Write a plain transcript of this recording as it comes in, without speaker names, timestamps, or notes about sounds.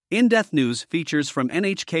In-depth news features from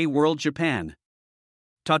NHK World Japan.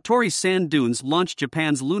 Tottori sand dunes launch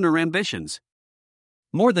Japan's lunar ambitions.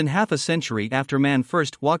 More than half a century after man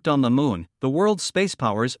first walked on the moon, the world's space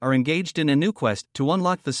powers are engaged in a new quest to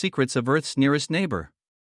unlock the secrets of Earth's nearest neighbor.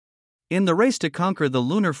 In the race to conquer the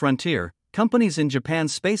lunar frontier, companies in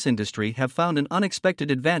Japan's space industry have found an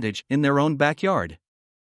unexpected advantage in their own backyard.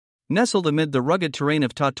 Nestled amid the rugged terrain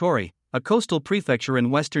of Tottori, a coastal prefecture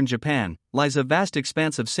in western Japan, lies a vast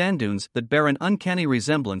expanse of sand dunes that bear an uncanny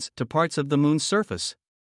resemblance to parts of the moon's surface.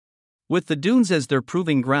 With the dunes as their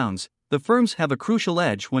proving grounds, the firms have a crucial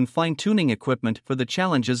edge when fine-tuning equipment for the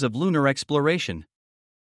challenges of lunar exploration.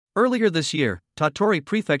 Earlier this year, Tottori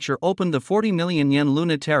Prefecture opened the 40 million yen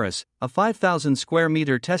Luna Terrace, a 5,000 square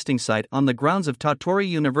meter testing site on the grounds of Tottori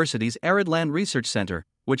University's Arid Land Research Center,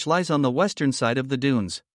 which lies on the western side of the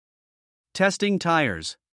dunes. Testing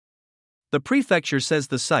tires. The prefecture says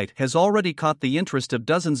the site has already caught the interest of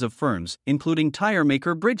dozens of firms, including tire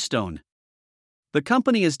maker Bridgestone. The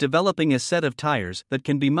company is developing a set of tires that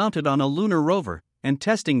can be mounted on a lunar rover and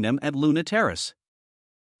testing them at Luna Terrace.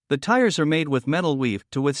 The tires are made with metal weave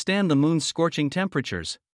to withstand the moon's scorching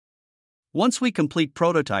temperatures. Once we complete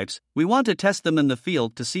prototypes, we want to test them in the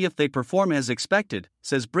field to see if they perform as expected,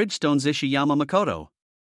 says Bridgestone's Ishiyama Makoto.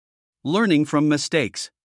 Learning from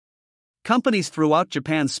mistakes. Companies throughout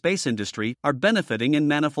Japan's space industry are benefiting in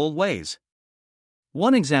manifold ways.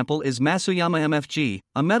 One example is Masuyama MFG,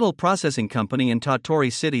 a metal processing company in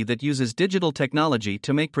Tottori City that uses digital technology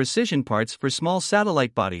to make precision parts for small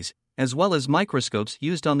satellite bodies, as well as microscopes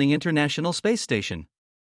used on the International Space Station.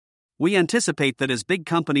 We anticipate that as big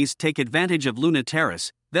companies take advantage of Luna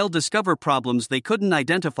Terrace, they'll discover problems they couldn't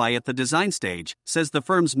identify at the design stage, says the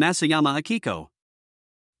firm's Masuyama Akiko.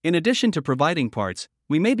 In addition to providing parts,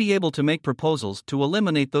 we may be able to make proposals to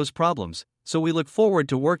eliminate those problems, so we look forward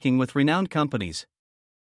to working with renowned companies.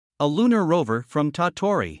 A lunar rover from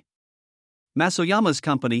Tottori. Masuyama's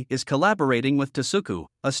company is collaborating with Tasuku,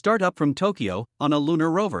 a startup from Tokyo, on a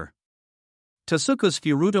lunar rover. Tasuku's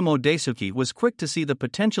Furutomo Daisuke was quick to see the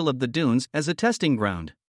potential of the dunes as a testing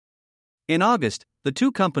ground. In August, the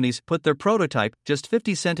two companies put their prototype, just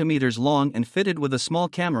 50 centimeters long and fitted with a small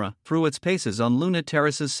camera, through its paces on Luna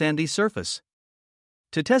Terrace's sandy surface.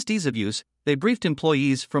 To test ease of use, they briefed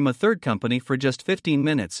employees from a third company for just 15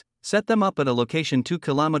 minutes, set them up at a location 2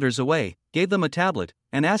 kilometers away, gave them a tablet,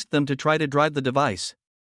 and asked them to try to drive the device.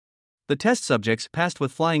 The test subjects passed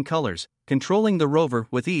with flying colors, controlling the rover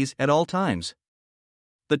with ease at all times.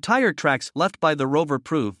 The tire tracks left by the rover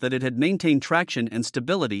proved that it had maintained traction and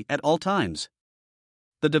stability at all times.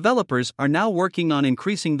 The developers are now working on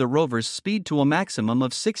increasing the rover's speed to a maximum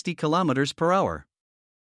of 60 kilometers per hour.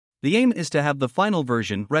 The aim is to have the final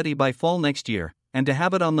version ready by fall next year, and to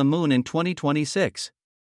have it on the moon in 2026.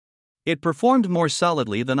 It performed more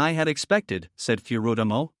solidly than I had expected, said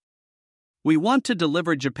Furutomo. We want to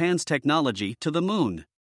deliver Japan's technology to the moon.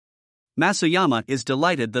 Masuyama is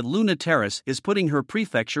delighted that Luna Terrace is putting her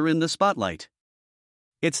prefecture in the spotlight.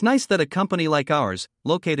 It's nice that a company like ours,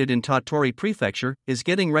 located in Tottori Prefecture, is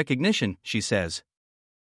getting recognition, she says.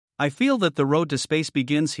 I feel that the road to space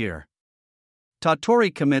begins here.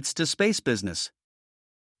 Tottori commits to space business.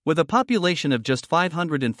 With a population of just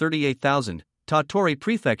 538,000, Tottori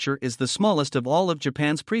Prefecture is the smallest of all of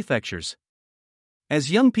Japan's prefectures. As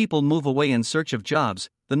young people move away in search of jobs,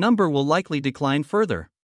 the number will likely decline further.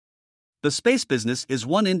 The space business is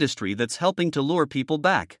one industry that's helping to lure people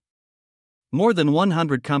back. More than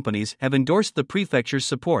 100 companies have endorsed the prefecture's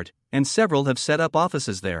support, and several have set up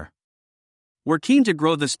offices there. We're keen to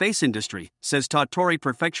grow the space industry, says Tottori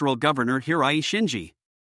Prefectural Governor Hirai Shinji.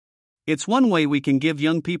 It's one way we can give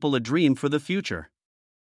young people a dream for the future.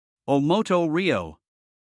 Omoto Rio.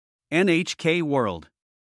 NHK World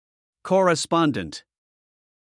Correspondent.